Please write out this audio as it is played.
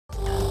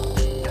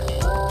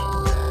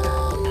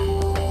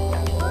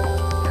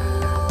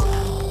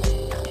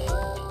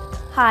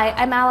Hi,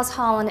 I'm Alice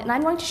Holland, and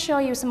I'm going to show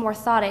you some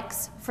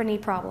orthotics for knee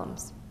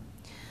problems.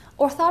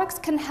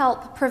 Orthotics can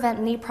help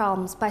prevent knee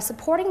problems by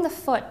supporting the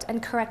foot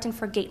and correcting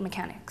for gait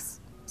mechanics.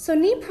 So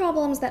knee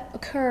problems that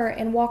occur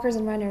in walkers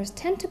and runners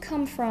tend to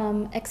come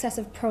from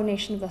excessive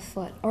pronation of the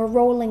foot or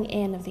rolling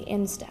in of the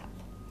instep.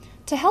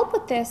 To help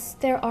with this,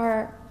 there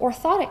are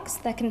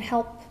orthotics that can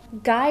help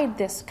guide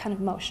this kind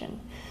of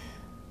motion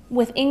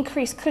with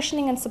increased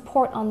cushioning and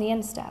support on the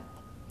instep.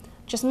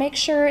 Just make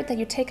sure that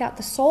you take out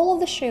the sole of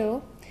the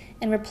shoe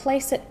and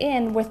replace it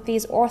in with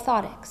these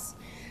orthotics.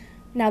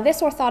 Now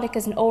this orthotic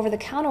is an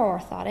over-the-counter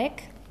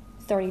orthotic,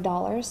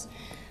 $30.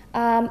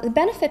 The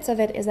benefits of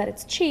it is that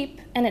it's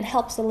cheap and it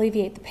helps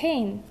alleviate the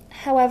pain.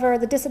 However,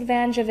 the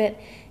disadvantage of it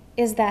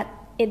is that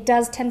it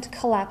does tend to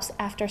collapse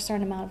after a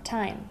certain amount of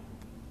time.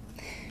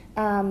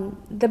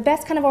 The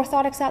best kind of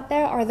orthotics out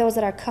there are those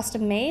that are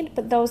custom made,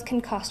 but those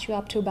can cost you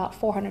up to about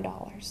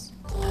 $400.